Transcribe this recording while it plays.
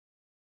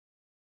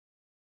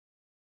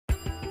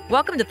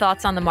Welcome to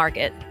Thoughts on the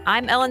Market.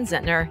 I'm Ellen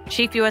Zentner,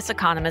 Chief U.S.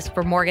 Economist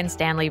for Morgan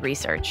Stanley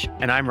Research.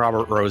 And I'm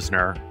Robert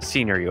Rosner,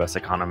 Senior U.S.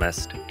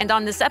 Economist. And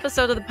on this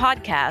episode of the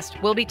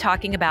podcast, we'll be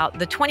talking about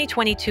the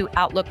 2022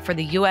 outlook for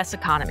the U.S.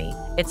 economy.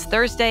 It's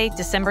Thursday,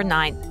 December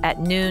 9th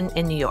at noon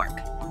in New York.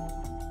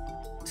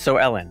 So,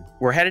 Ellen,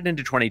 we're headed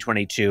into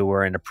 2022.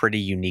 We're in a pretty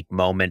unique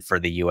moment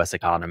for the U.S.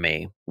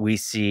 economy. We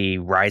see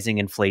rising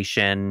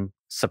inflation,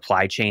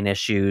 supply chain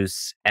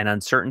issues, and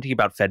uncertainty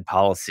about Fed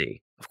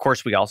policy. Of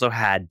course, we also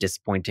had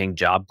disappointing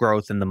job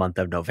growth in the month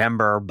of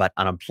November, but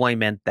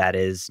unemployment that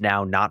is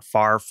now not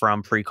far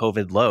from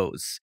pre-COVID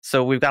lows.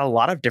 So we've got a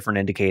lot of different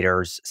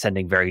indicators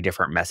sending very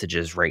different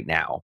messages right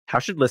now. How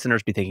should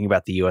listeners be thinking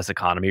about the U.S.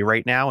 economy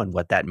right now and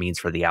what that means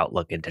for the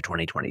outlook into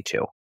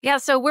 2022? Yeah,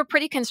 so we're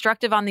pretty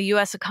constructive on the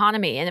U.S.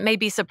 economy, and it may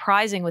be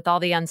surprising with all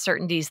the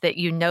uncertainties that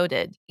you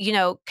noted. You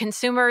know,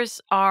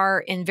 consumers are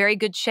in very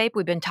good shape.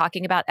 We've been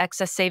talking about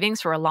excess savings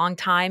for a long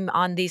time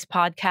on these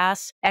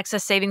podcasts.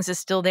 Excess savings is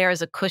still there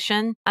as a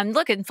cushion.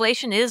 Look,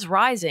 inflation is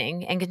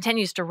rising and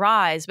continues to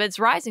rise, but it's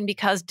rising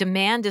because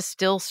demand is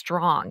still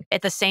strong.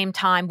 At the same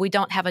time, we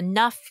don't have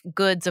enough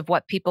goods of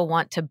what people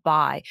want to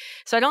buy.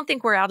 So I don't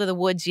think we're out of the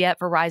woods yet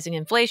for rising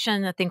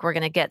inflation. I think we're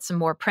going to get some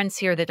more prints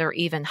here that are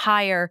even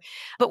higher,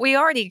 but we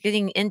already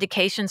getting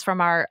indications from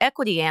our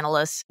equity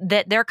analysts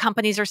that their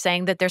companies are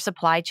saying that their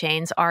supply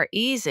chains are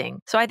easing.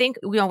 So I think,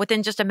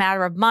 within just a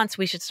matter of months,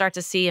 we should start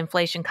to see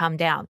inflation come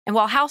down. And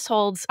while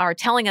households are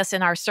telling us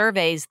in our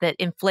surveys that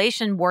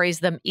inflation worries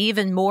them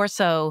even more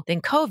so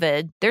than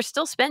COVID, they're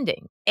still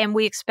spending. And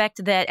we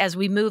expect that as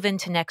we move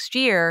into next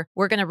year,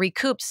 we're going to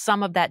recoup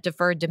some of that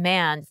deferred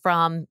demand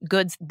from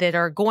goods that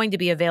are going to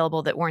be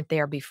available that weren't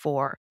there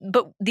before.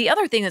 But the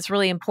other thing that's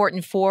really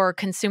important for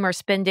consumer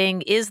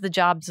spending is the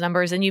jobs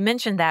numbers. And you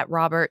mentioned that,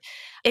 Robert.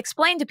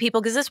 Explain to people,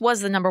 because this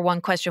was the number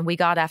one question we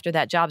got after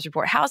that jobs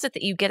report. How is it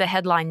that you get a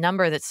headline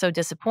number that's so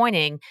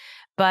disappointing,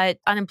 but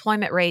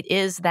unemployment rate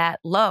is that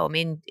low? I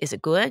mean, is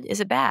it good?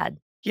 Is it bad?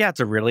 Yeah,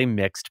 it's a really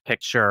mixed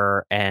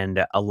picture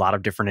and a lot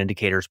of different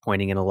indicators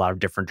pointing in a lot of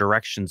different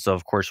directions. So,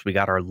 of course, we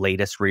got our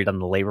latest read on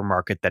the labor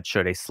market that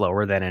showed a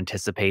slower than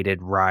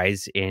anticipated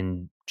rise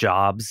in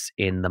jobs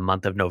in the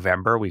month of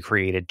November. We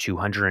created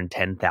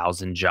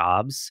 210,000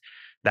 jobs.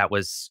 That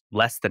was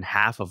less than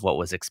half of what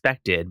was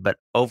expected, but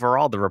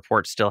overall, the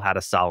report still had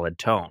a solid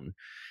tone.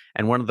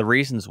 And one of the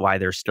reasons why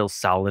there's still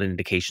solid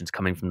indications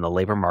coming from the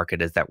labor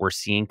market is that we're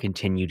seeing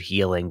continued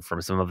healing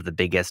from some of the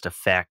biggest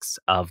effects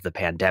of the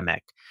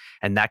pandemic.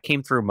 And that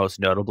came through most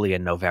notably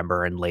in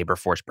November in labor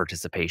force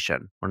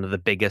participation. One of the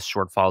biggest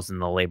shortfalls in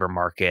the labor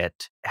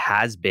market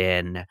has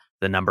been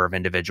the number of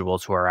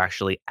individuals who are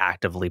actually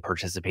actively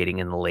participating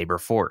in the labor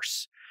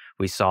force.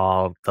 We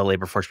saw the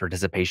labor force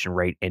participation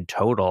rate in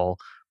total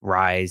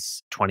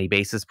rise 20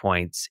 basis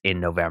points in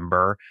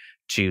November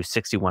to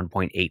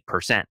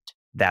 61.8%.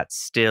 That's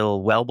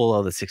still well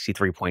below the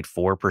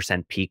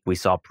 63.4% peak we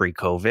saw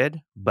pre-COVID,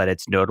 but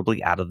it's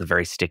notably out of the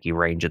very sticky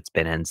range it's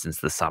been in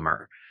since the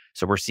summer.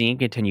 So we're seeing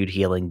continued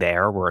healing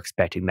there. We're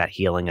expecting that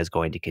healing is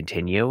going to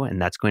continue,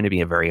 and that's going to be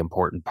a very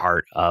important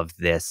part of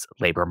this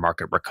labor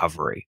market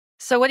recovery.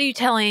 So what are you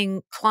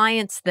telling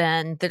clients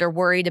then that are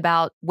worried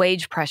about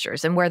wage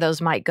pressures and where those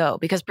might go?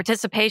 Because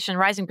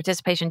rising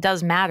participation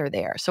does matter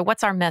there. So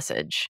what's our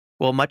message?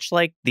 Well, much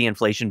like the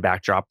inflation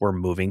backdrop, we're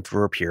moving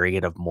through a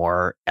period of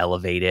more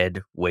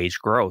elevated wage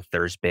growth.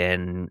 There's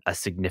been a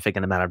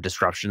significant amount of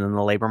disruption in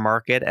the labor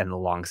market, and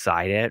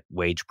alongside it,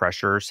 wage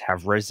pressures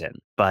have risen.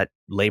 But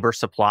labor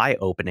supply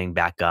opening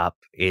back up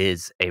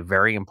is a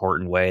very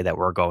important way that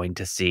we're going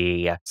to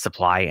see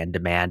supply and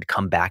demand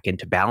come back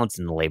into balance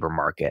in the labor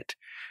market.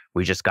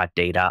 We just got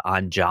data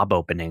on job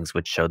openings,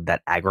 which showed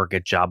that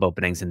aggregate job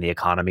openings in the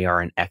economy are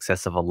in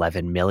excess of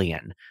 11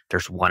 million.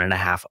 There's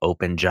 1.5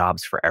 open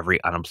jobs for every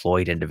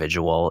unemployed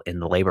individual in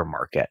the labor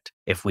market.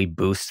 If we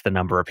boost the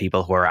number of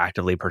people who are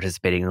actively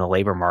participating in the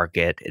labor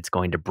market, it's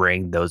going to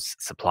bring those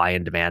supply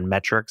and demand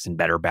metrics in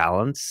better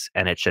balance,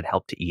 and it should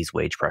help to ease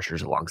wage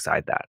pressures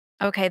alongside that.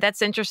 Okay,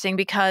 that's interesting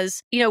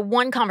because,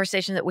 one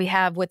conversation that we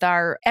have with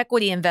our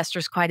equity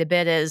investors quite a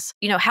bit is,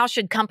 how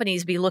should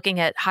companies be looking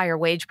at higher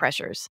wage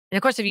pressures? And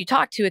of course, if you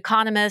talk to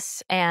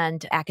economists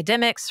and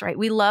academics, right,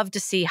 we love to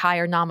see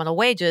higher nominal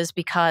wages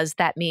because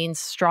that means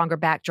stronger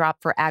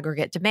backdrop for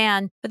aggregate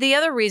demand. But the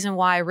other reason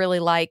why I really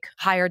like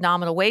higher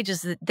nominal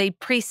wages is that they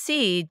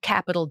precede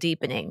capital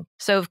deepening.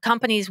 So if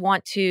companies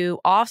want to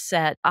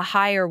offset a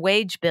higher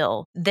wage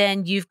bill,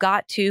 then you've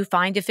got to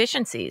find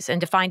efficiencies.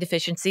 And to find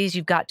efficiencies,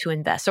 you've got to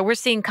invest. So we're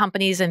seeing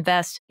companies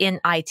invest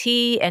in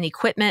IT and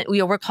equipment.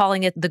 We're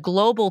calling it the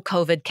global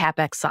COVID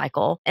CapEx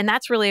cycle. And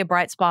that's really a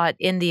bright spot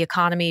in the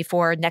economy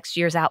for next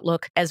year's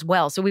outlook as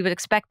well. So we would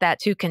expect that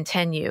to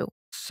continue.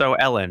 So,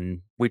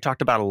 Ellen, we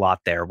talked about a lot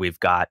there. We've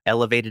got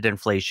elevated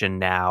inflation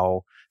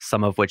now,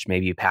 some of which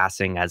may be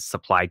passing as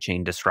supply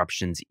chain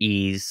disruptions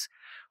ease.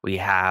 We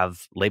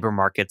have labor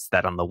markets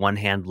that on the one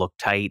hand look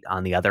tight,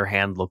 on the other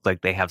hand look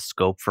like they have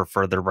scope for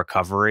further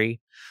recovery.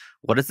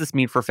 What does this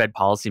mean for Fed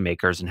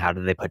policymakers, and how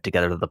do they put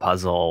together the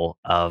puzzle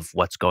of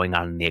what's going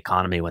on in the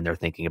economy when they're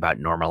thinking about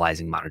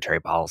normalizing monetary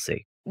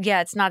policy?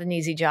 Yeah, it's not an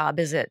easy job,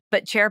 is it?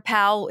 But Chair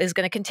Powell is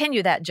going to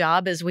continue that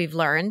job, as we've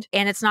learned,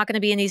 and it's not going to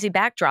be an easy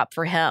backdrop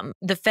for him.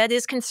 The Fed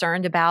is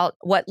concerned about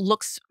what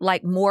looks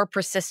like more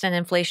persistent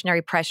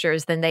inflationary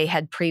pressures than they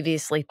had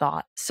previously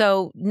thought.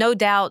 So no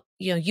doubt,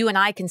 you and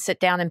I can sit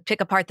down and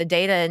pick apart the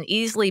data and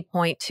easily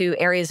point to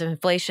areas of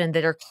inflation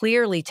that are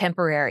clearly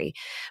temporary,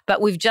 but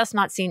we've just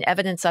not seen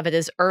evidence of it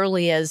as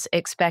early as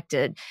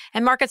expected.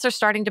 And markets are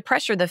starting to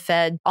pressure the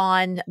Fed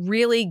on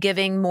really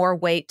giving more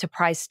weight to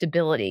price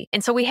stability.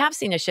 And so we have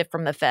seen a shift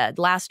from the Fed.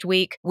 Last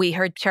week, we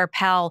heard Chair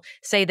Powell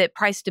say that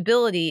price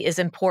stability is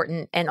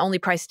important and only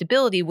price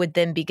stability would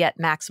then beget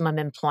maximum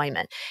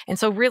employment. And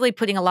so really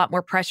putting a lot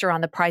more pressure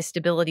on the price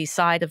stability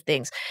side of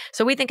things.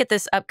 So we think at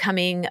this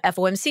upcoming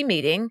FOMC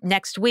meeting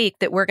next week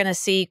that we're going to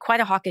see quite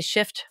a hawkish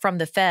shift from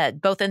the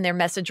Fed, both in their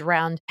message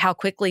around how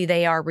quickly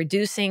they are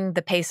reducing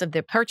the pace of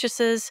their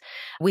purchases.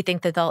 We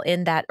think that they'll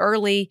end that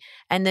early.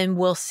 And then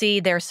we'll see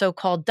their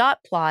so-called dot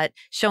plot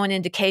show an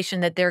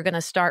indication that they're going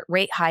to start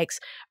rate hikes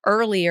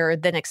earlier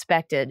than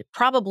expected,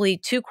 probably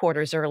 2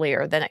 quarters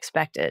earlier than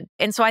expected.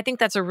 And so I think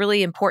that's a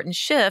really important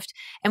shift.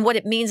 And what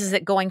it means is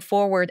that going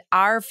forward,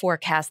 our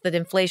forecast that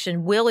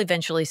inflation will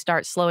eventually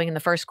start slowing in the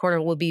first quarter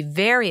will be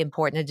very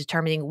important in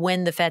determining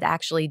when the Fed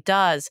actually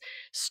does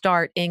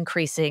start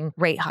increasing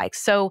rate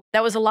hikes. So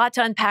that was a lot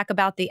to unpack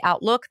about the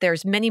outlook.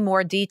 There's many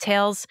more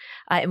details,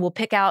 and we'll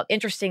pick out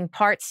interesting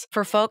parts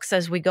for folks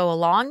as we go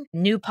along.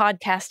 New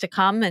podcasts to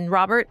come. And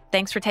Robert,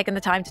 thanks for taking the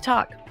time to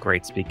talk.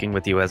 Great speaking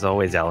with you as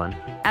always, Ellen.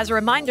 As a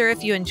reminder,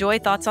 if you enjoy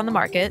Thoughts on the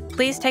Market,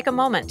 please take a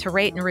moment to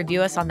rate and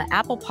review us on the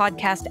Apple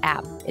Podcast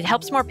app. It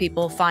helps more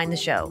people find the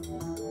show.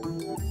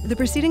 The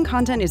preceding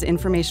content is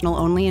informational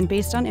only and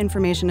based on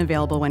information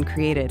available when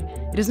created.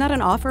 It is not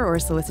an offer or a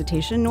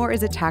solicitation, nor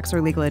is it tax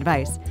or legal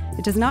advice.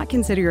 It does not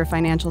consider your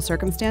financial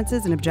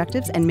circumstances and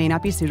objectives and may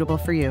not be suitable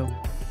for you.